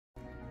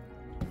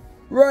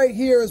Right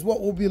here is what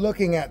we'll be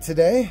looking at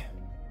today.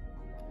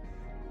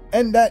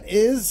 And that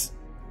is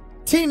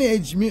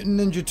Teenage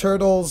Mutant Ninja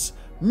Turtles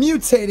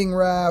Mutating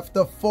Raph,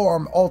 the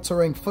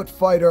form-altering foot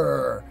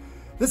fighter.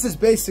 This is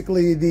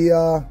basically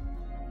the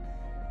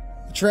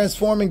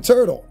transforming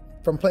turtle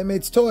from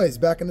Playmates toys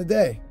back in the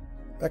day,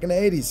 back in the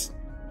 80s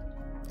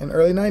and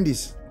early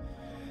 90s.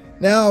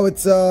 Now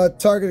it's a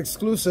Target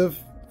exclusive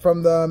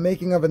from the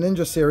Making of a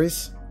Ninja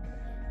series.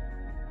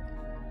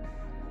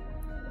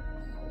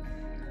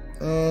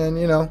 And,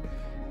 you know,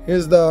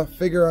 here's the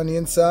figure on the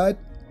inside.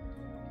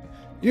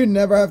 You'd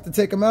never have to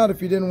take him out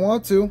if you didn't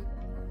want to.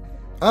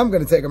 I'm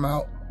going to take him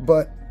out,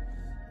 but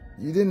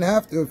you didn't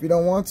have to if you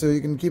don't want to.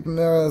 You can keep him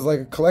there as like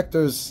a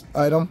collector's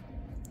item.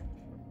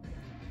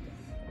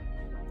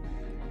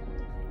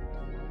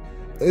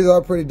 These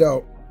are pretty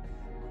dope.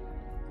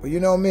 But you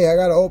know me, I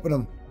got to open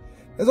them.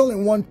 There's only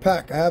one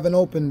pack I haven't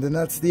opened, and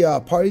that's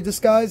the party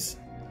disguise.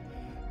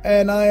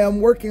 And I am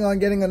working on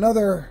getting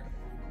another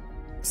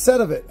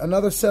set of it.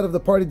 Another set of the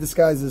party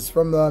disguises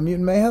from the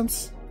Mutant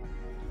Mayhems.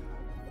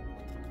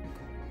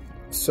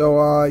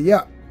 So,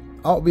 yeah.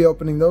 I'll be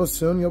opening those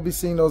soon. You'll be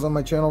seeing those on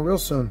my channel real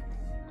soon.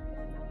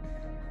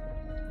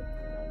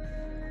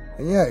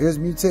 And yeah, here's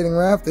Mutating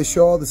Raph. They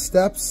show all the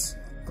steps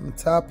on the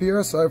top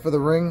here. Sorry for the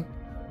ring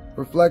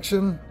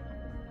reflection.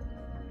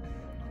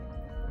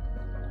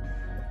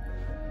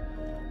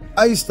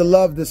 I used to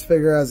love this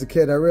figure as a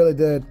kid. I really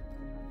did.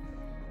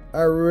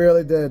 I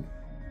really did.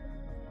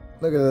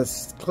 Look at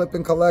this. Clip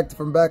and collect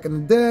from back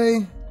in the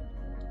day.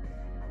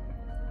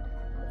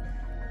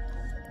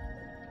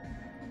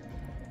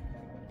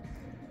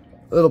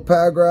 A little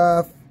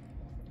paragraph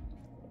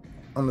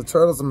on the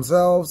turtles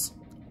themselves.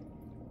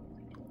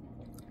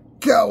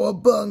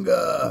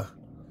 Cowabunga!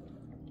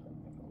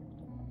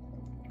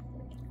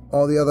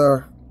 All the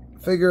other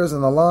figures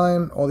in the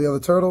line, all the other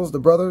turtles, the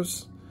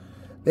brothers.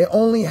 They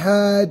only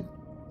had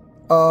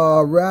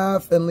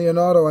Raph and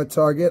Leonardo at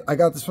Target. I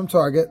got this from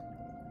Target.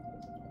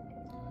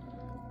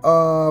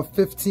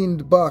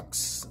 $15,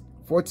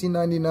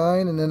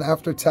 $14.99, and then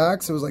after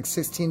tax it was like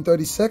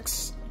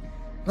 $16.36.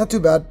 Not too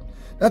bad.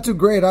 Not too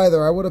great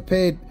either. I would have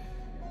paid,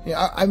 you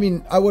know, I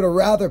mean, I would have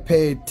rather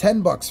paid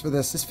 $10 for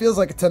this. This feels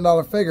like a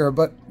 $10 figure,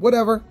 but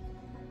whatever.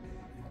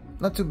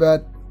 Not too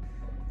bad.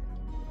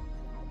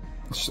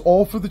 It's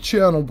all for the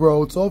channel,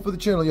 bro. It's all for the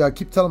channel. Yeah, I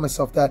keep telling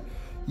myself that.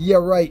 Yeah,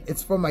 right.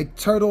 It's for my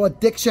turtle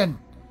addiction.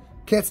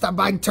 Can't stop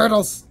buying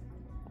turtles.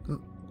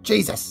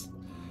 Jesus.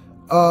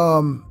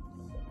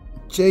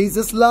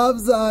 Jesus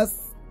loves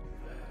us.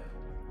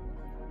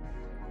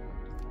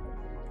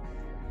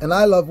 And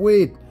I love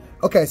weed.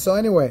 Okay, so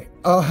anyway,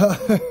 I'm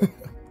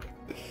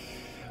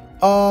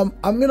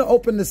going to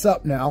open this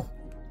up now.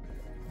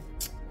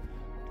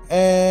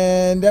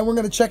 And then we're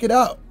going to check it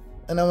out.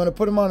 And I'm going to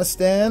put them on a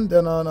stand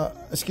and on a,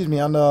 excuse me,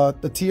 on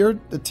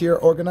the tier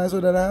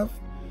organizer that I have.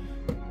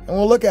 And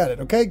we'll look at it,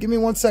 okay? Give me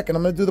 1 second.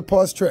 I'm going to do the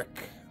pause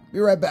trick. Be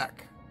right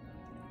back.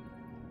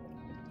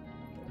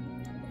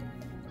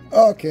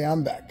 Okay,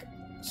 I'm back.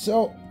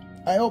 So,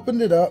 I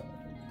opened it up,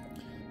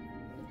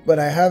 but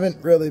I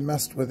haven't really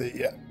messed with it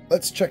yet.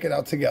 Let's check it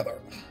out together.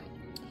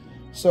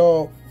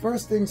 So,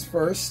 first things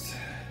first.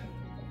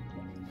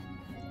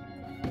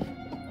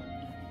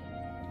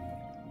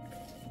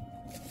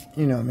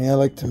 You know me, I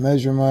like to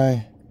measure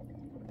my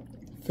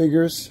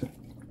figures.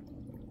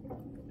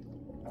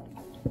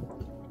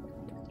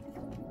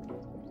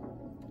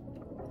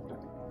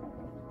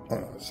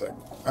 Hold on a sec.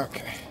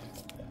 Okay.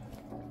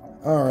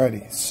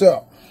 Alrighty,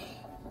 so.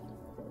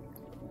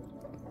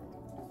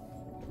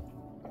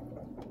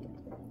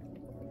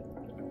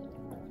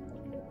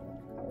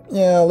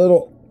 Yeah, a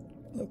little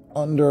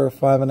under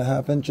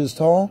 5.5 inches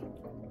tall.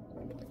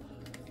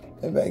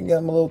 Maybe I can get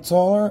him a little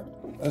taller.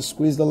 Let's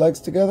squeeze the legs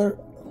together.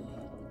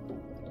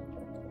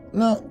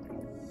 No.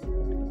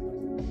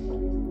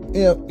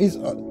 Yeah, he's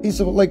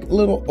like a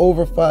little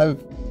over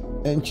 5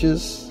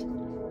 inches.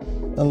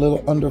 A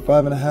little under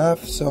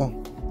 5.5, so.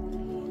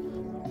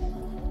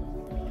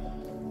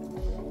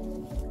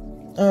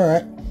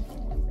 Alright.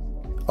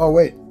 Oh,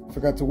 wait.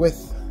 Forgot the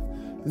width.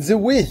 The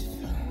width.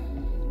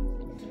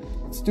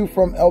 Let's do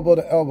from elbow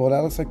to elbow.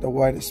 That looks like the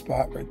widest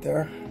spot right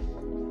there.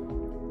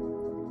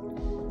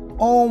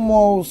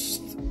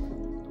 Almost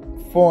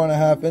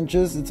 4.5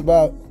 inches. It's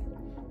about,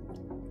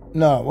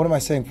 no, what am I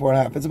saying,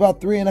 4.5? It's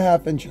about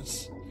 3.5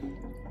 inches.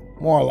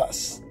 More or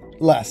less.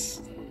 Less.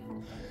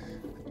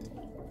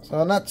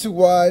 So not too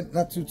wide,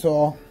 not too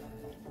tall.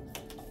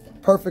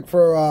 Perfect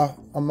for a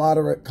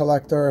moderate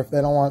collector if they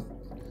don't want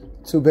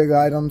too big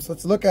items.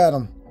 Let's look at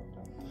them.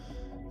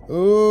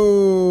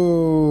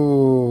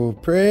 Ooh,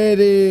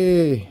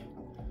 pretty.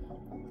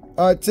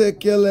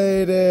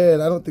 Articulated.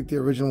 I don't think the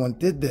original one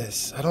did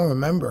this. I don't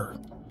remember.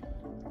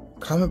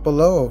 Comment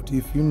below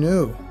if you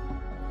knew.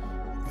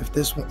 If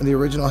this one, the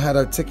original had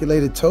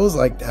articulated toes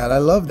like that. I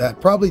love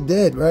that. Probably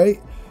did, right?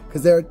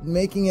 Because they're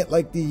making it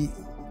like the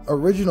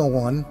original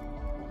one.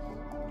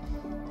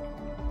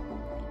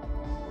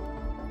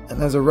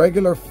 And as a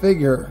regular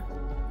figure,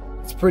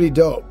 it's pretty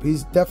dope.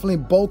 He's definitely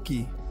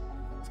bulky.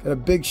 He's got a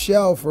big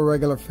shell for a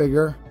regular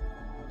figure.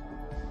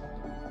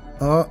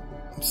 Oh,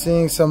 I'm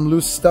seeing some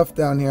loose stuff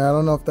down here. I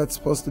don't know if that's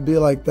supposed to be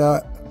like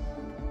that.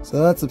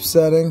 So that's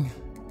upsetting.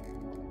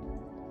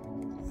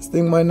 This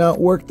thing might not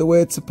work the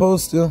way it's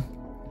supposed to.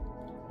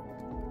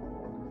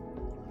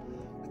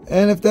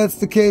 And if that's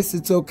the case,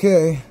 it's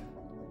okay.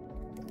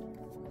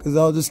 Because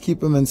I'll just keep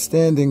them in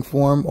standing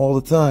form all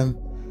the time.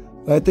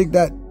 But I think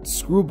that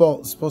screw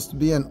bolt is supposed to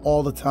be in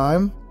all the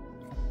time.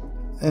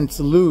 And it's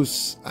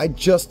loose. I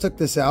just took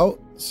this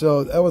out.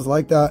 So that was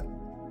like that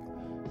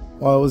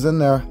while it was in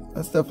there.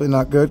 That's definitely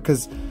not good,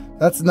 because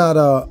that's not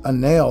a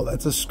nail.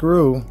 That's a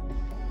screw.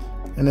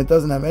 And it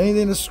doesn't have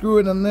anything to screw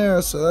it in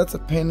there. So that's a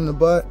pain in the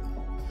butt.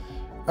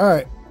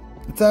 Alright.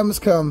 The time has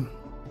come.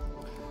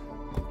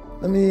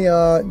 Let me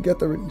get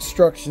the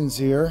instructions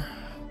here.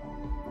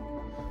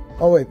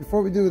 Oh wait,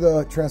 before we do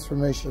the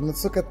transformation,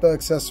 let's look at the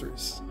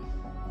accessories.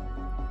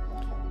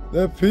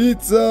 The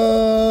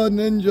Pizza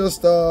Ninja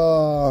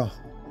Star.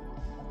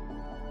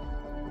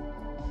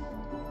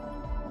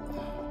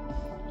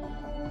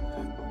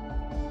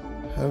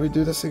 How do we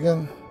do this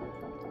again?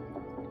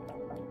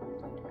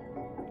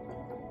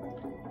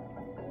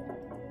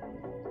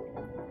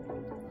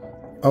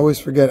 I always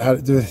forget how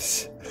to do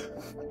this.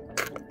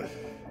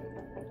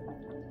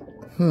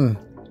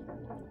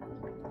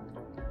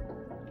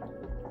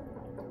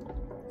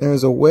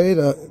 There's a way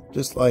to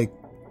just like,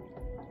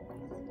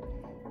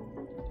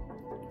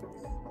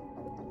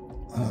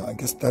 I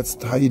guess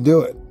that's how you do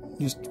it.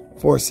 You just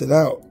force it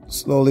out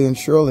slowly and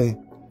surely.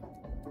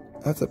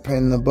 That's a pain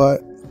in the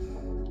butt.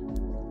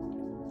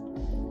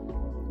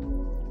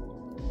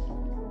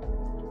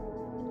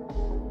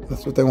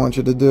 That's what they want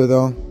you to do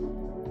though.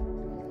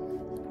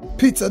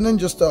 Pizza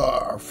Ninja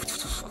Star.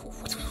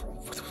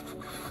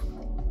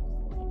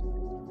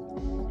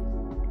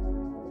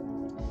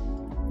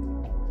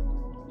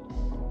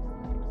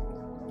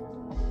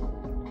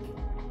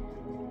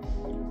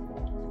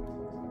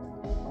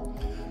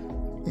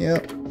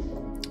 Yep.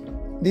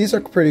 These are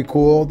pretty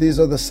cool. These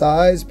are the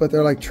size, but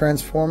they're like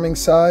transforming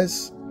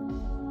size.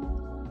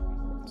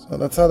 So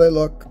that's how they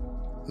look.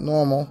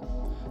 Normal.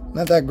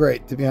 Not that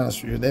great, to be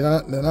honest with you. They're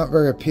not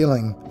very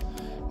appealing.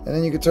 And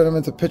then you can turn them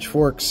into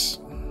pitchforks.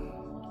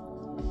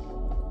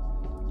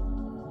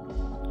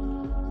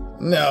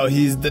 No,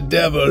 he's the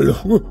devil.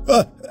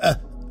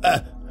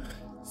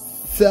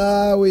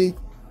 Sorry.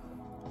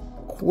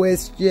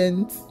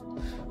 Questions?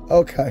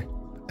 Okay.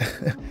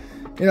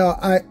 You know,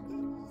 I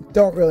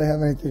don't really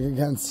have anything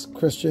against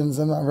Christians.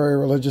 I'm not very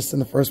religious in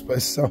the first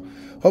place, so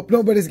hope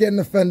nobody's getting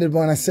offended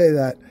when I say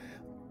that.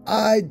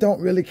 I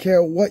don't really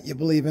care what you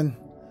believe in.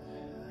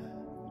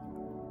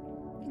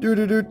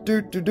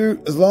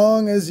 As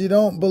long as you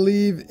don't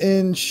believe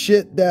in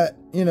shit that,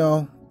 you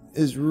know,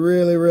 is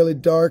really, really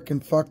dark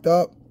and fucked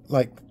up,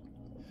 like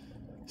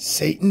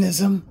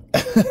Satanism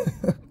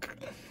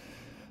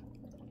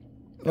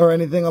or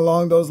anything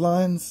along those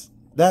lines,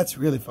 that's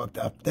really fucked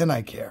up. Then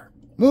I care.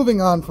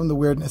 Moving on from the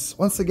weirdness.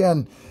 Once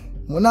again,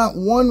 we're not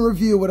one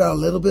review without a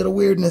little bit of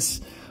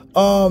weirdness.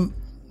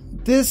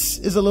 This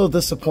is a little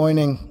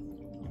disappointing.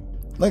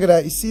 Look at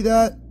that. You see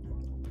that?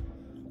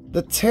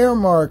 The tear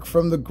mark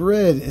from the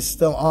grid is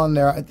still on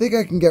there. I think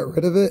I can get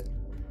rid of it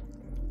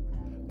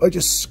by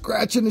just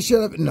scratching the shit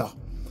up. No.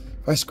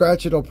 If I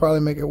scratch it, it'll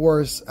probably make it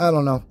worse. I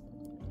don't know.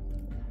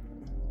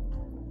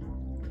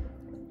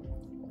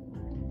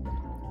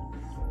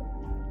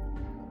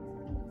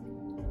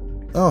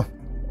 Oh.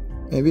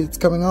 Maybe it's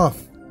coming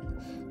off.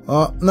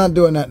 I'm not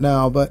doing that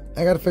now, but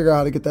I got to figure out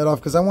how to get that off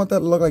because I want that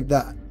to look like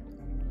that.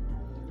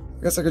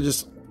 I guess I could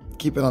just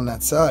keep it on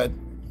that side,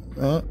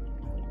 right?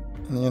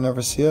 And then you'll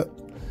never see it.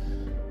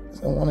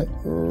 So I want it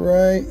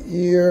right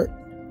here.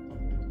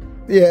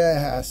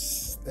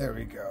 Yes, there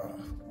we go.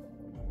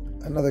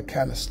 Another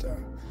canister.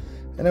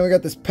 And then we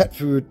got this pet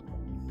food.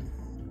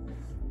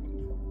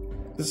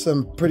 This is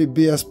some pretty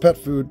BS pet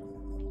food.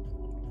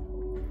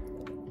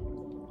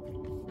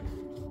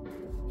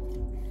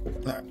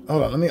 Alright,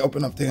 hold on, let me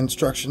open up the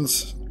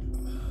instructions.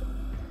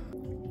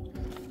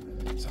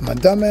 So my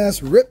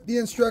dumbass ripped the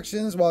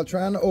instructions while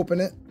trying to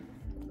open it.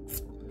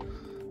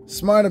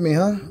 Smart of me,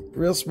 huh?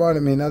 Real smart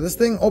of me. Now this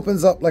thing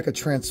opens up like a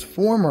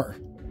transformer.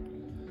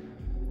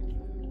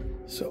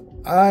 So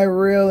I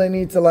really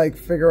need to like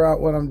figure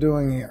out what I'm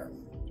doing here.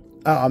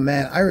 Oh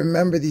man, I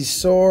remember these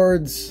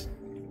swords.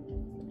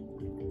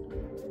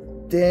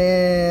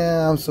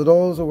 Damn, so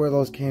those are where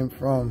those came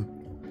from.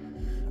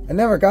 I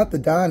never got the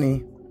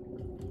Donnie.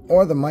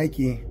 Or the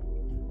Mikey.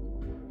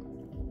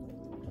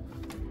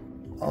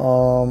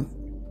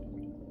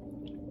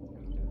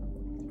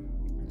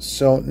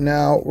 So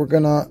now we're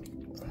gonna,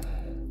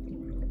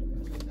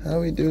 how do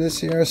we do this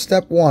here?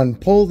 Step 1,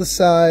 pull the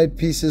side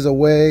pieces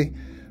away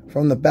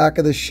from the back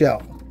of the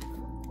shell.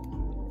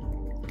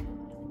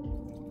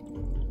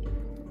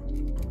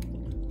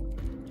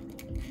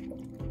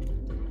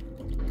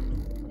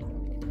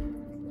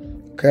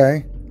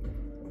 Okay.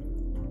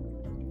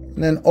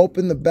 And then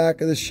open the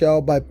back of the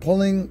shell by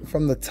pulling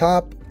from the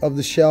top of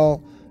the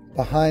shell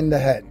behind the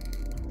head.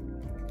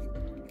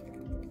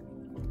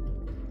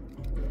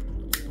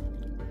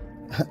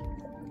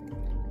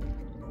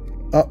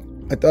 Oh,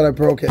 I thought I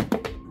broke it.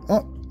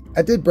 Oh,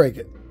 I did break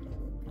it.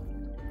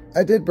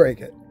 I did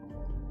break it.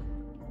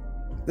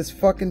 This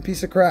fucking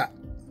piece of crap.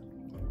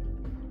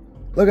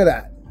 Look at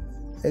that.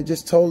 It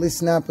just totally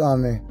snapped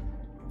on me.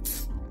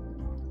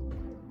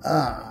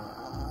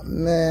 Ah,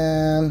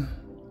 man.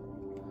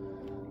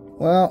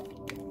 Well,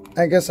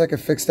 I guess I could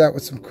fix that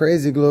with some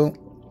crazy glue.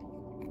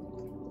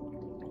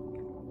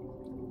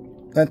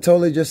 That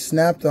totally just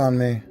snapped on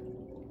me.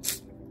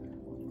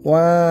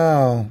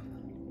 Wow.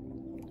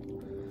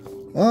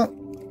 Well,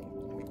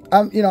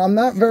 I'm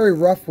not very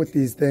rough with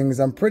these things.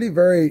 I'm pretty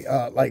very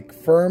like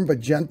firm but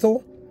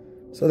gentle.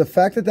 So the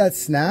fact that that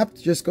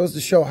snapped just goes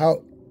to show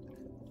how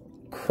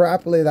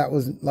crappily that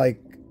was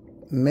like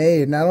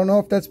made. And I don't know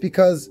if that's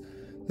because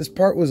this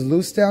part was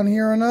loose down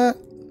here or not.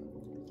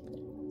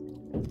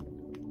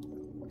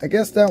 I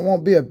guess that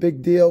won't be a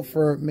big deal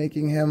for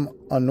making him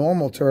a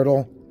normal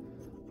turtle.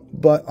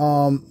 But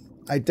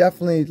I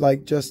definitely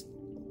like just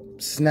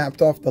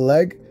snapped off the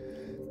leg.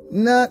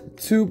 Not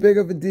too big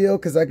of a deal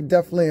because I could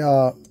definitely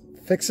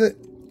fix it.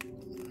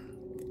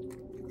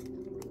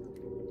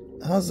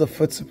 How's the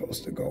foot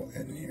supposed to go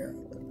in here?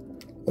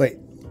 Wait,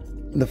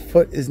 the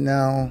foot is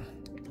now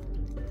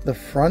the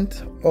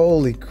front?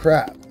 Holy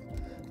crap.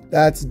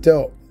 That's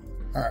dope.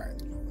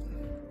 Alright.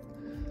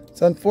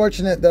 It's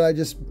unfortunate that I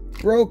just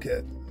broke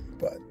it,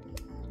 but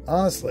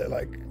honestly,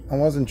 like, I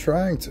wasn't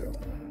trying to.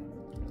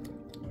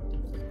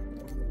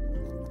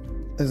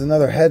 There's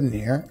another head in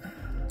here.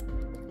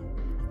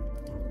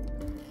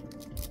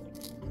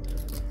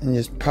 And you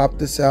just pop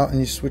this out and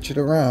you switch it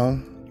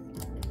around.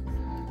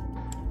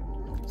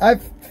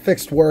 I've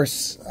fixed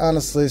worse,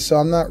 honestly, so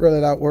I'm not really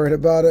that worried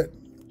about it.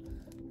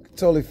 I can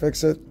totally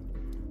fix it.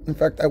 In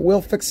fact, I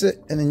will fix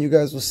it and then you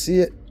guys will see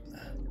it.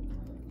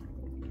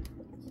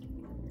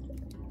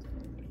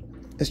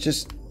 It's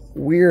just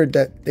weird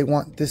that they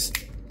want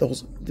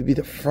those to be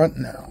the front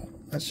now.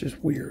 That's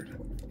just weird.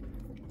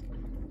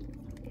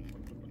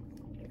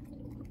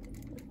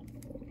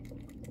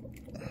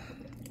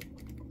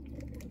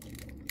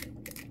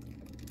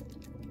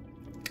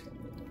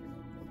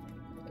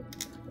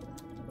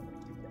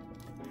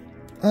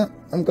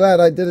 I'm glad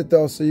I did it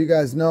though, so you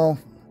guys know,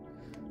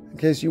 in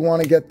case you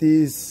want to get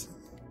these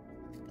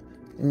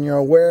and you're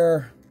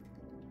aware.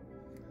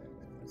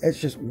 It's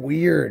just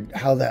weird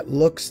how that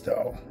looks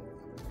though.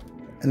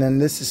 And then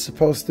this is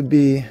supposed to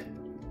be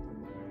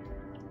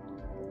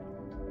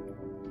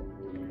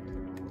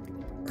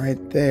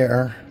right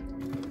there,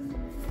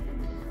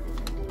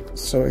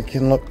 so it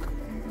can look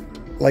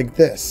like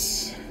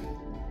this.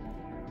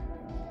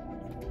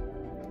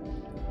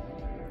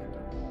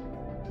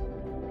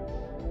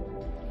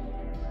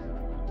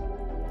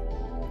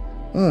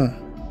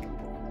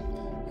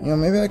 You know,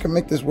 maybe I can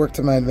make this work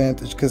to my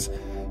advantage, because,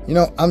 you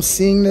know, I'm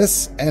seeing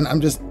this and I'm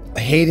just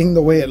hating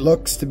the way it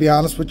looks, to be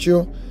honest with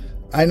you.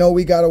 I know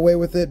we got away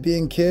with it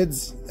being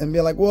kids and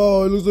being like,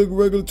 whoa, it looks like a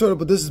regular turtle,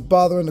 but this is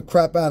bothering the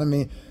crap out of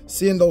me.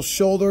 Seeing those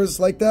shoulders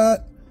like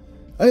that.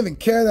 I don't even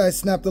care that I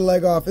snapped the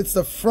leg off. It's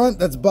the front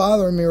that's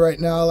bothering me right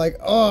now. Like,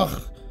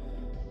 ugh.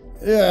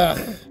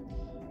 Yeah.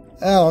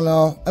 I don't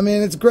know. I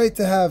mean, it's great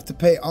to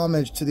pay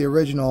homage to the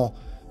original.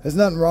 There's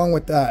nothing wrong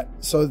with that.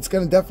 So it's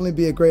going to definitely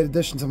be a great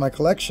addition to my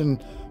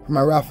collection for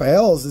my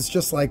RAPHAELs. It's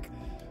just like,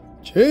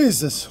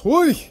 Jesus,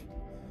 whoo.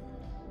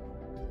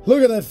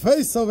 Look at that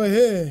face over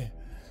here.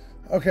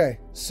 Okay,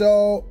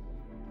 so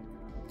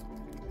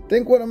I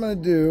think what I'm going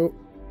to do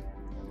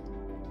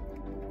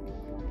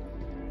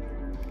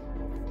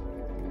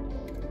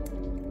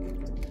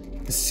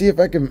is see if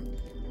I can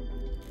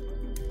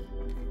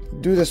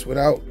do this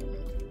without,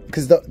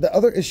 because the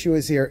other issue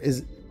is here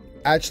is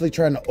actually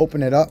trying to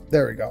open it up.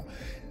 There we go.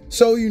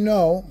 So you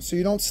know, so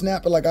you don't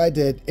snap it like I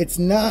did. It's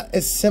not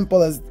as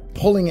simple as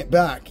pulling it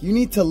back. You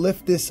need to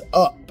lift this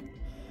up.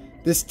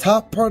 This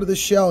top part of the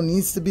shell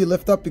needs to be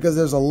lifted up because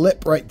there's a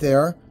lip right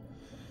there.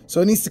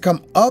 So it needs to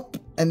come up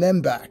and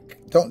then back.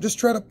 Don't just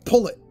try to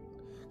pull it,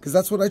 because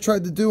that's what I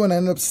tried to do and I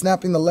ended up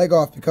snapping the leg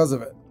off because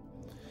of it.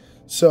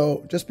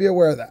 So just be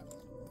aware of that.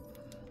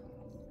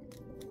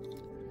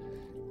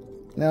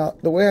 Now,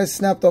 the way I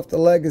snapped off the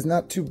leg is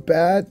not too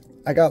bad.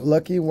 I got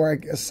lucky where I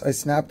guess I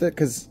snapped it,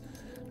 because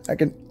I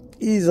can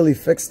easily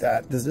fix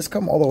that. Does this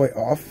come all the way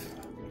off?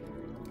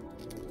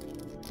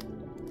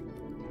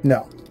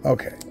 No.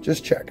 Okay,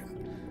 just checking.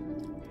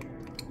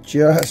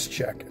 Just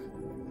checking.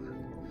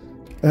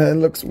 It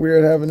looks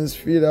weird having his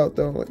feet out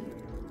though.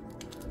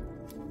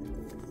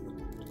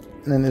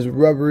 And then his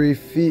rubbery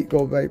feet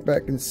go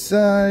back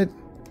inside.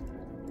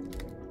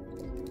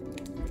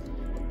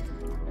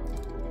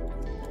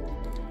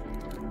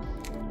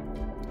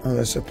 Oh,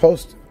 they're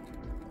supposed to.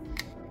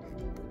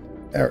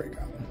 There we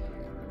go.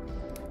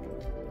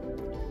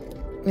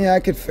 Yeah,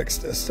 I could fix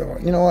this. So,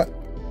 you know what?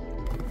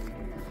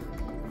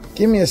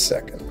 Give me a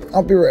second.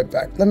 I'll be right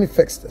back. Let me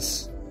fix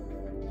this.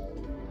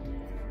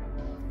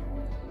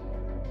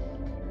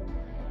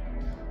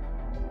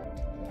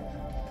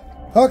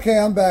 Okay,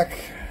 I'm back.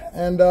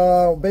 And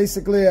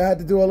basically I had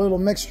to do a little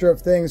mixture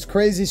of things.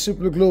 Crazy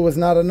super glue was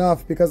not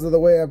enough because of the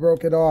way I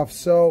broke it off.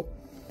 So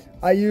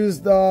I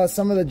used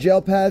some of the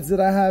gel pads that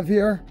I have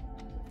here,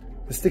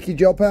 the sticky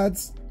gel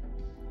pads.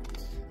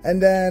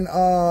 And then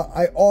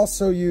I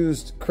also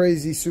used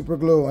crazy super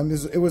glue, and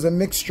it was a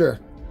mixture.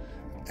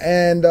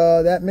 And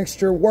that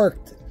mixture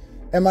worked.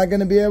 Am I going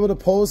to be able to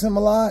pose him a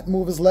lot,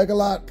 move his leg a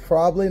lot?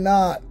 Probably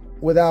not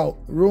without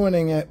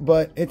ruining it,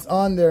 but it's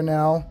on there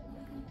now.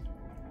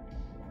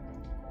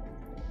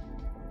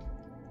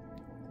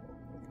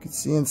 You can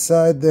see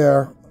inside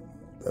there.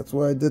 That's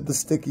why I did the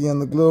sticky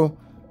and the glue.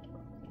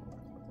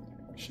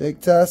 Shake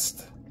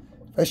test.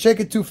 If I shake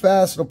it too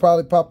fast, it'll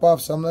probably pop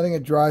off, so I'm letting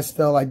it dry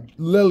still. I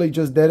literally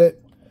just did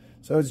it,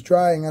 so it's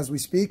drying as we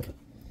speak.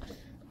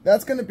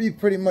 That's going to be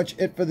pretty much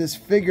it for this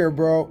figure,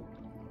 bro.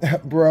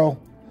 Bro.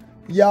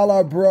 Y'all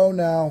are bro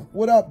now.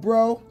 What up,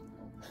 bro?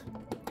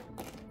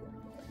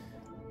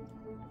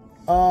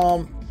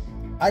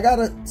 I got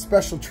a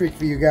special treat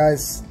for you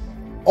guys.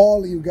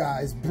 All of you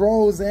guys.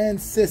 Bros and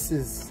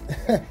sisses.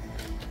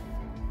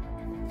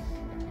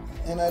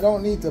 And I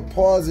don't need to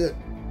pause it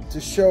to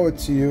show it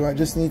to you. I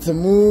just need to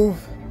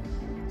move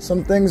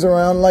some things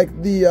around,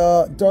 like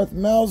the Darth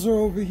Mauser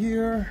over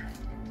here.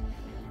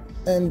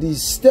 And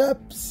these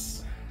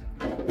steps.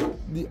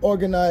 The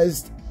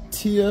organized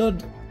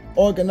tiered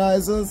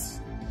organizers.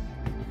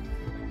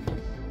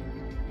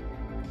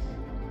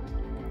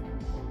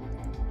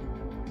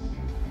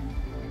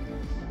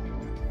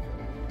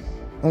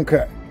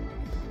 Okay.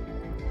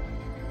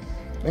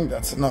 I think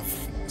that's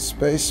enough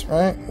space,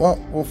 right?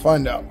 Well, we'll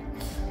find out.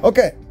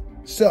 Okay,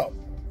 so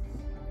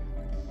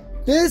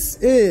this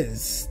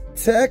is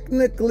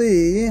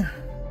technically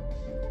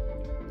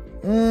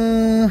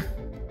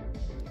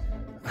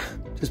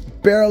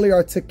just barely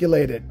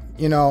articulated,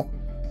 you know,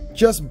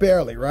 just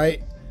barely,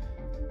 right?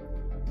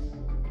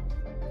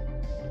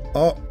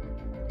 Oh,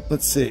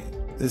 let's see.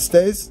 It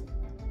stays?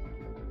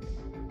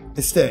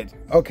 It stayed.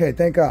 Okay,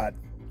 thank God.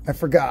 I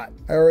forgot.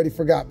 I already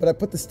forgot, but I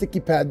put the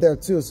sticky pad there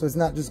too, so it's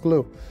not just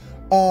glue.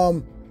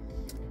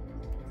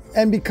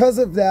 And because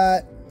of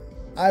that,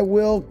 I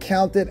will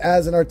count it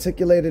as an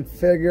articulated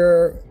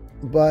figure,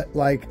 but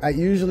like I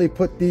usually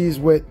put these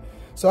with,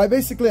 so I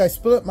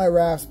split up my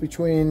rafts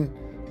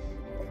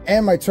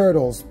and my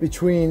turtles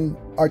between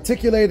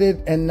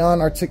articulated and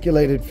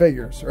non-articulated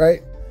figures,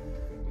 right?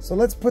 So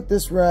let's put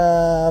this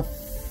raft,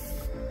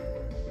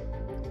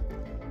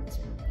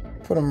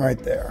 put them right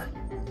there,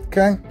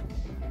 okay?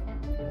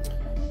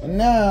 And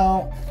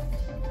now,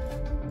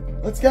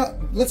 let's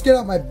get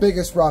out my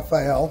biggest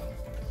Raphael.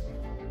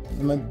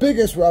 My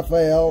biggest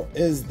Raphael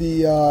is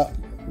the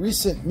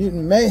recent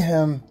Mutant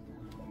Mayhem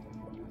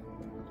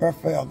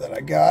Raphael that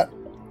I got.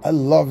 I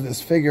love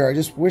this figure. I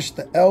just wish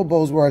the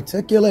elbows were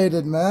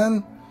articulated,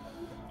 man.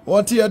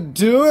 What are you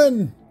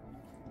doing,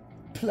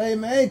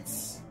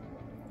 Playmates?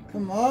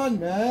 Come on,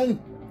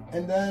 man.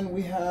 And then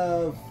we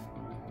have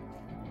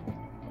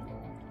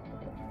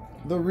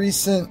the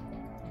recent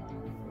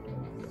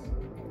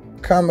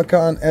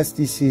Comic-Con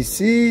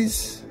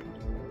SDCCs.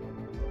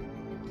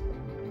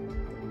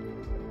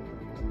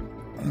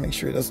 Make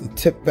sure it doesn't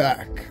tip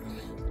back.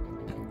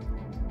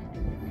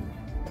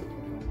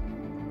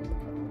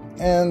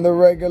 And the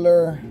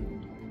regular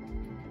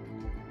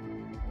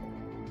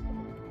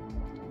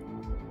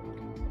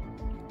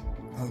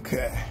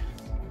okay.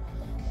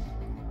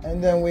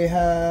 And then we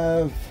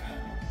have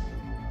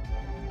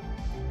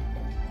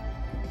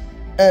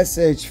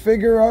SH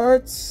Figure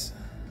Arts.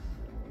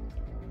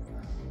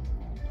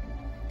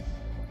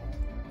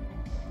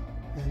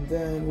 And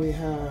then we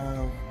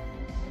have,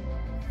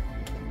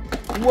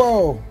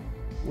 whoa,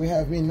 we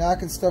have me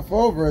knocking stuff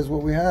over is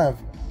what we have.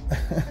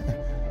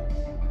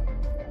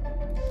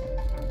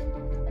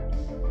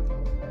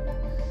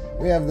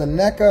 We have the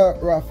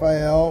NECA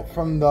Raphael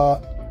from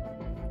the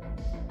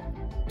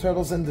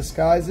Turtles in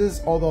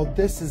Disguises, although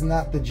this is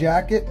not the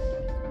jacket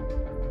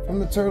from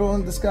the Turtles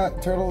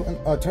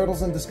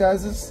in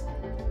Disguises.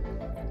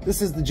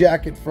 This is the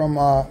jacket from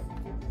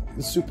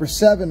the Super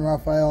 7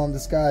 Raphael in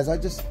Disguise. I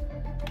just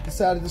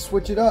decided to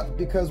switch it up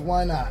because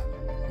why not,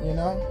 you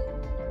know?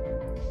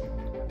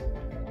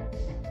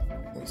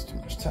 Waste too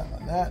much time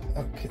on that.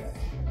 Okay.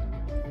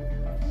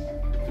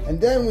 And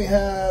then we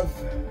have,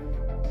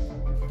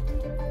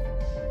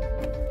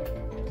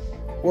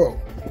 whoa,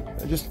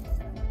 I just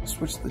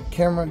switched the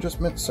camera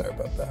adjustment. Sorry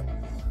about that.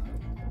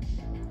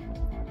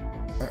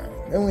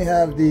 Alright, then we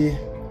have the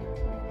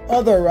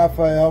other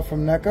Raphael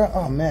from NECA.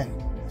 Oh man,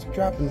 it's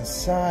dropping the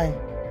side.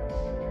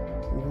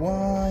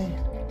 Why?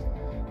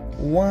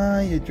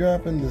 Why you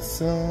dropping the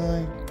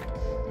side?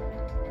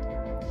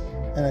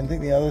 And I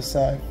think the other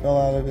side fell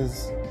out of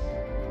his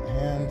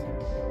hand.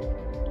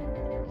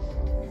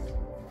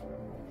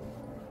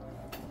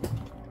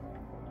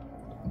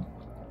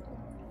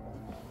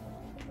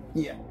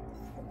 Yeah.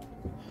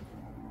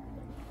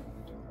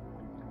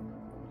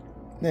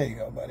 There you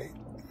go, buddy.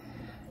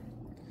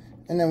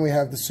 And then we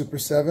have the Super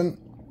 7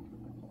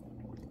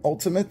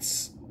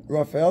 Ultimates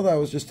Raphael that I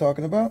was just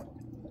talking about.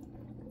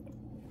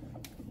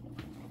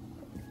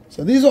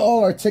 So these are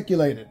all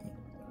articulated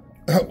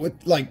with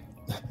like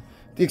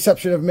the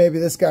exception of maybe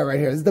this guy right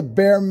here. This is the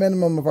bare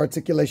minimum of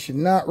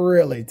articulation. Not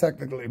really,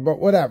 technically, but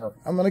whatever.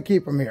 I'm going to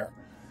keep him here.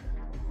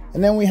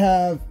 And then we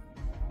have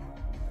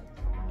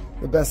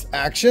the best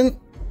action.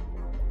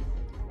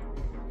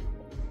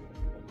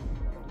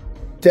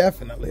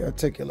 Definitely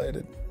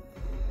articulated.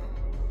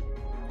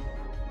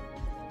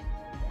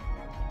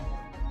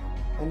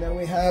 And then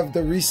we have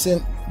the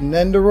recent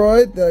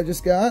Nendoroid that I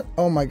just got.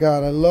 Oh my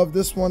God, I love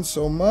this one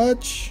so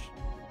much.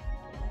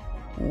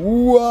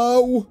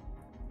 Whoa.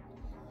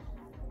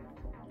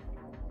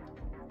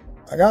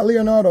 I got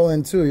Leonardo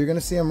in too. You're going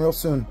to see him real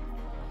soon.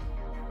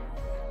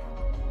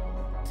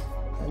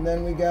 And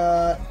then we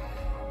got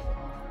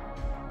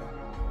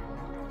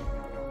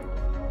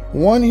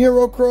one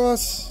Hero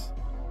Cross,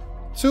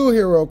 two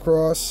Hero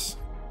Cross,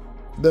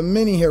 the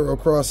mini Hero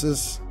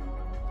Crosses.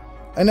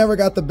 I never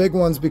got the big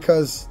ones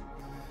because,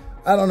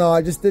 I don't know,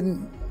 I just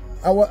didn't,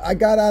 I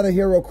got out of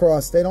Hero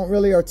Cross. They don't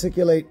really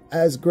articulate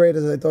as great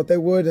as I thought they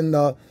would, and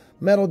the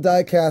metal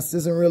die cast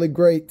isn't really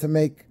great to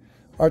make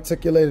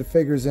articulated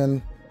figures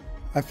in.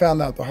 I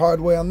found out the hard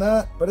way on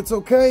that, but it's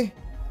okay.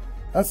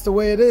 That's the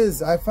way it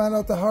is. I found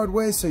out the hard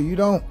way, so you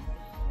don't.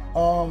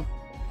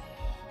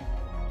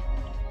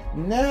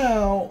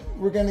 Now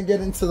we're gonna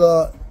get into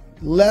the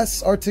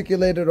less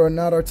articulated or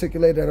not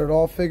articulated at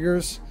all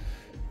figures,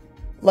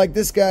 like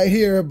this guy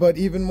here, but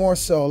even more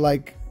so,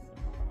 like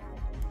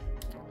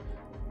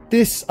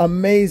this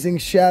amazing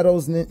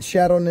Shadow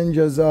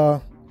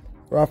Ninjas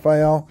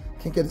Raphael.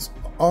 Can't get his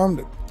arm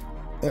to,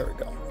 there we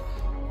go.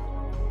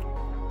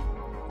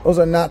 Those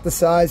are not the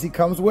size he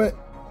comes with.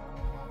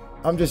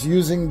 I'm just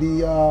using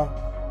the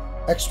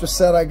extra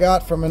set I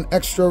got from an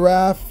extra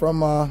RAF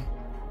from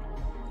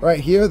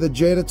right here, the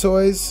Jada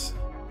Toys.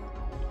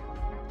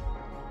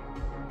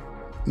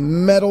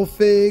 Metal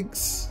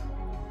Figs,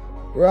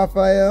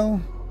 Raphael.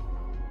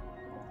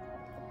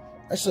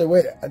 Actually,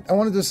 wait, I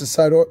want to do this in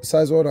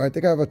size order. I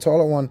think I have a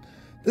taller one.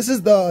 This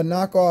is the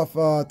knockoff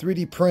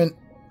 3D print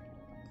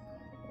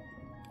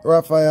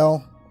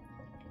Raphael.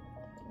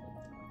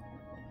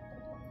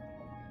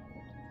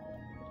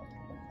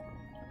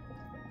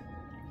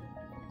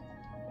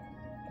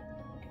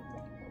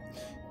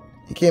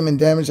 He came in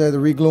damaged. I had to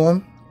re-glue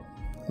him.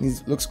 He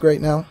looks great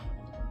now.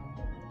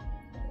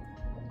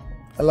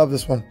 I love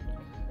this one.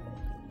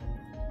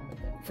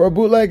 For a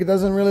bootleg, it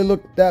doesn't really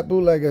look that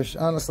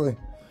bootleggish, honestly.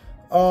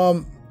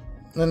 And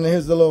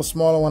here's the little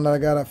smaller one that I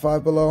got at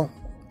Five Below.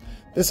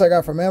 This I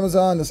got from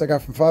Amazon. This I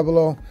got from Five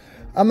Below.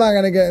 I'm not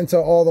gonna get into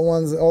all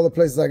the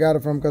places I got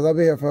it from because I'll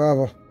be here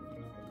forever.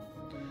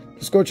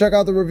 Just go check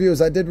out the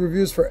reviews. I did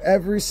reviews for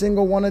every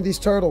single one of these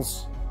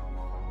turtles.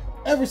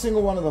 Every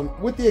single one of them,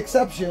 with the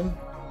exception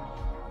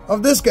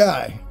of this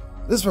guy.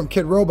 This is from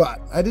Kid Robot.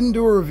 I didn't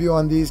do a review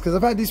on these because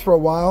I've had these for a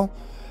while,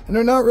 and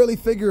they're not really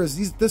figures.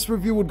 This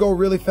review would go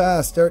really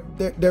fast. They're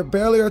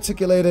barely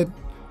articulated.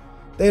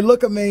 They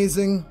look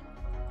amazing.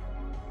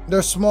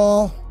 They're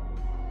small.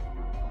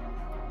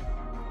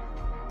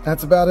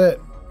 That's about it.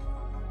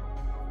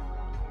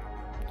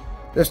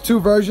 There's two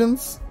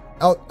versions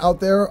out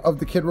there of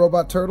the Kid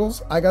Robot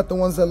turtles. I got the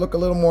ones that look a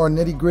little more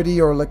nitty gritty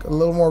or like a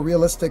little more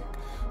realistic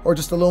or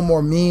just a little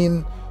more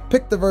mean.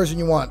 Pick the version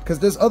you want, because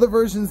there's other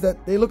versions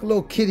that they look a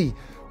little kiddie,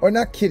 or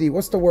not kiddie,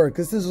 what's the word?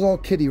 Because this is all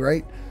kiddie,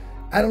 right?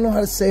 I don't know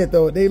how to say it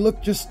though. They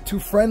look just too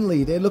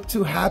friendly. They look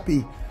too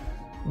happy.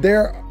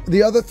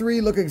 The other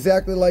three look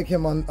exactly like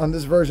him on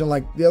this version,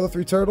 like the other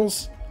three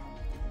turtles.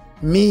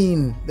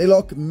 Mean. They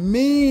look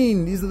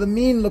mean. These are the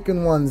mean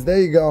looking ones.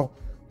 There you go.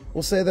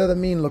 We'll say they're the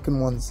mean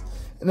looking ones.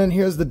 And then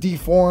here's the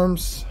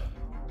deforms.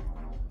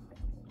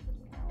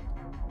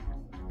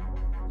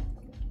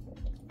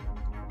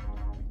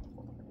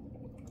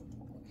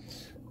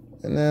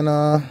 And then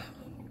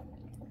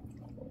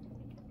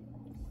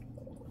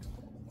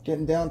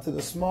getting down to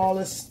the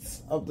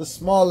smallest of the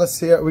smallest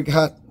here, we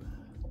got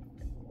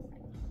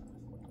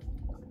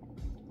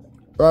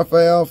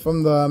Raphael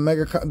from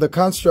the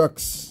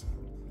Constructs,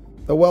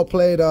 the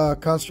well-played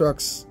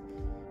Constructs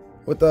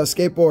with the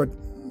skateboard.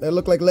 They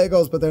look like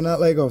Legos, but they're not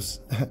Legos.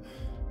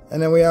 And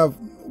then we have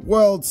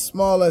world's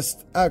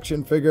smallest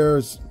action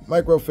figures,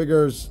 micro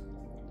figures.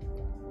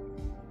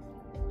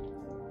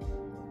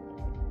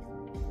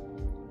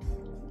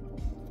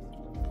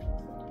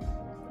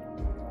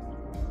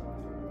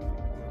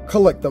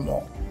 Collect them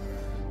all.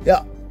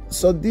 Yeah,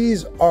 so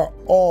these are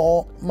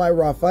all my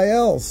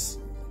Raphaels.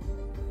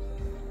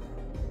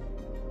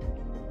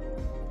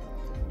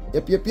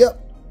 Yep.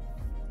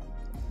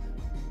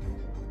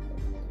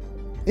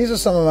 These are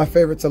some of my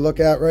favorites to look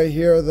at right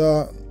here.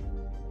 The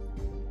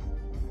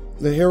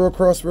Hero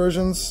Cross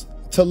versions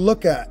to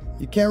look at.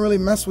 You can't really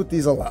mess with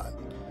these a lot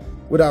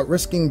without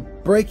risking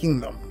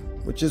breaking them,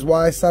 which is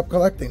why I stopped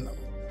collecting them.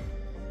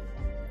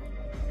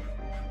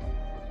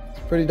 It's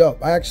pretty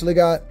dope. I actually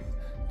got,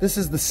 this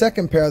is the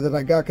second pair that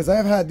I got because I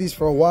have had these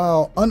for a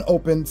while,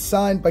 unopened,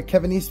 signed by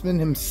Kevin Eastman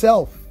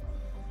himself.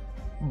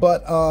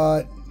 But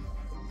I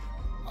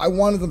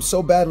wanted them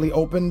so badly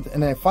opened,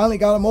 and I finally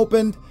got them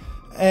opened,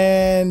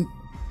 and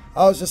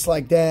I was just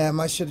like, damn,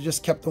 I should have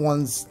just kept the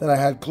ones that I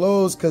had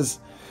closed, because,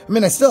 I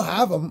mean, I still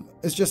have them.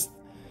 It's just,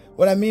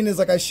 what I mean is,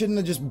 like, I shouldn't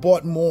have just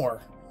bought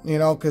more, you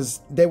know,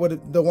 because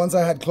the ones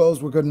I had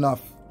closed were good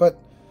enough. But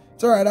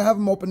it's all right. I have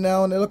them open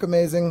now, and they look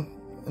amazing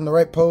in the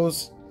right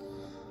pose.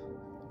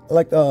 I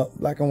like the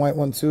black and white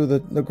one too, the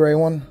gray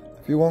one,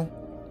 if you will.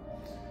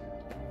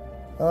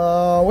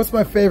 What's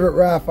my favorite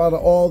Raph out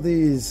of all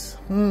these?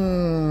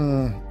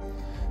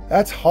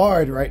 That's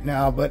hard right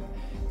now, but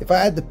if I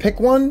had to pick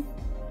one,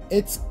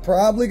 it's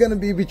probably going to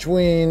be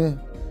between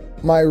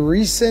my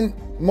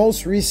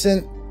most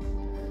recent,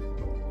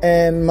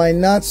 and my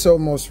not so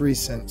most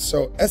recent.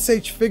 So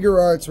SH Figure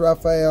Arts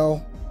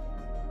Raphael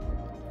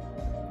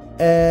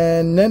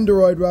and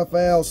Nendoroid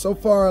Raphael. So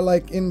far,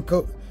 like in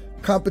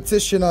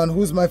competition on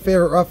who's my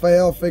favorite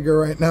Raphael figure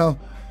right now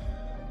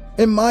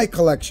in my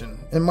collection,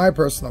 in my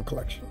personal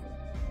collection.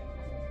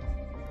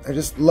 I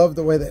just love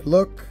the way they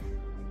look.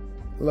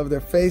 I love their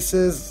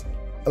faces.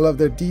 I love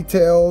their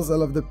details. I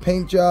love the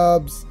paint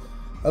jobs.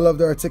 I love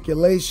their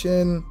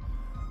articulation.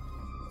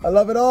 I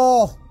love it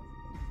all.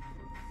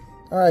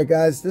 All right,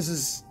 guys, this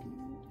is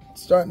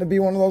starting to be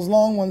one of those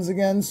long ones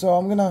again, so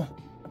I'm gonna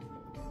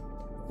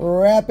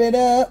wrap it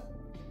up.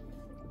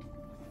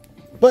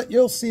 But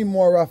you'll see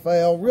more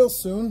Raphael real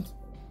soon.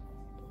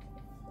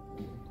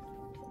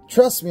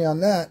 Trust me on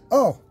that.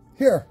 Oh,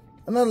 here,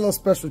 another little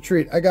special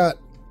treat. I got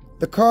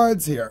the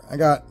cards here. I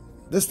got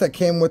this that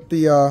came with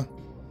the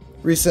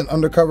recent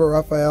Undercover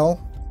Raphael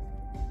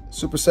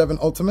Super 7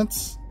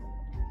 Ultimates.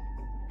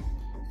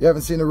 You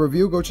haven't seen the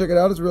review, go check it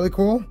out. It's really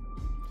cool.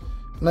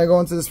 And I go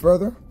into this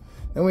further.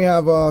 Then we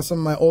have some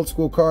of my old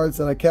school cards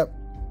that I kept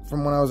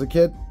from when I was a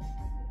kid.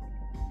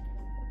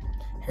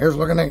 Here's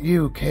looking at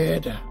you,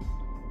 kid.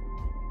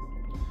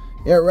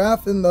 Yeah,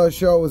 Raph in the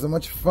show was a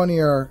much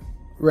funnier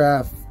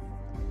Raph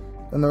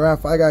than the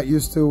Raph I got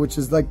used to, which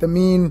is like the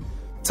mean,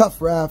 tough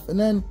Raph. And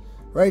then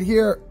right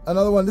here,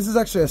 another one. This is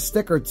actually a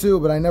sticker too,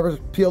 but I never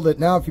peeled it.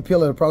 Now if you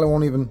peel it, it probably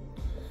won't even,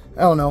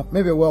 I don't know,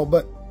 maybe it will,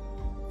 but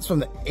it's from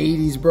the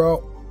 80s,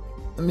 bro.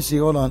 Let me see,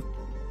 hold on.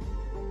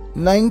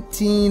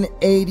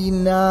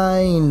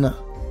 1989.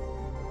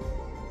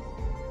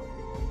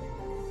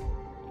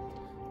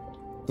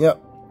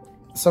 Yep.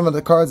 Some of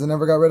the cards I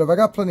never got rid of. I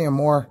got plenty of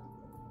more.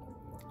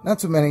 Not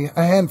too many.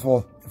 A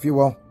handful, if you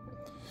will.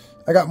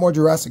 I got more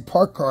Jurassic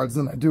Park cards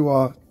than I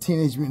do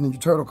Teenage Mutant Ninja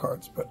Turtle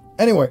cards. But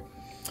anyway,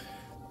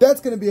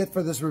 that's going to be it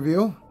for this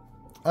review.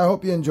 I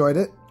hope you enjoyed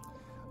it.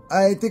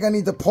 I think I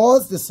need to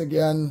pause this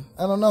again.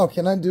 I don't know.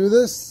 Can I do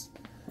this?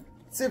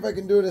 Let's see if I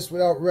can do this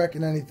without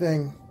wrecking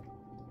anything.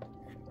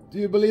 Do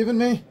you believe in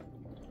me?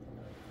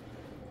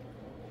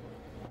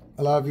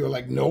 A lot of you are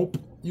like, nope.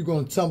 You're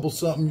going to tumble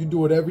something. You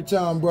do it every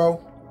time,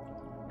 bro.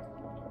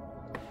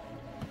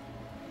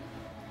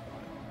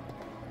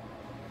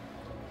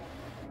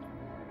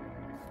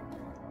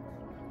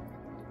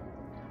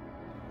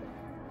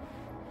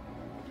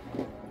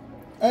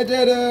 I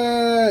did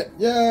it!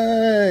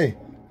 Yay!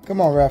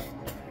 Come on, Ref.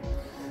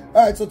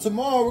 Alright, so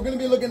tomorrow we're going to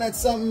be looking at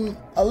something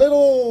a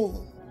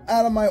little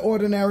out of my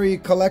ordinary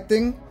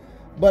collecting.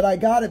 But I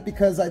got it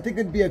because I think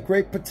it'd be a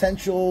great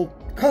potential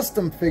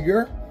custom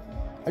figure.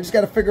 I just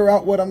got to figure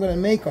out what I'm going to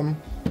make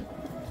them.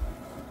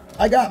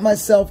 I got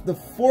myself the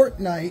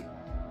Fortnite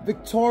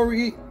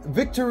Victory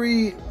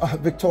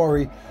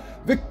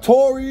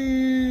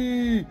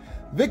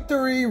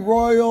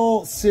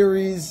Royal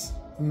Series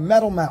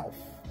Metal Mouth.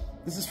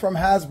 This is from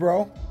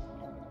Hasbro.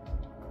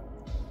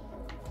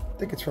 I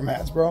think it's from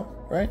Hasbro,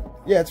 right?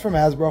 Yeah, it's from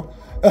Hasbro.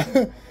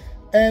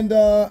 And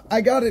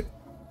I got it.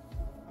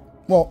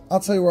 Well, I'll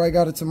tell you where I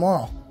got it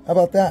tomorrow. How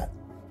about that?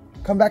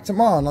 Come back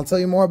tomorrow and I'll tell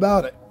you more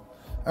about it.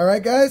 All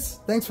right,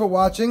 guys? Thanks for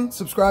watching.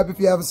 Subscribe if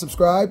you haven't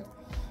subscribed.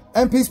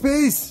 And peace,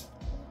 peace.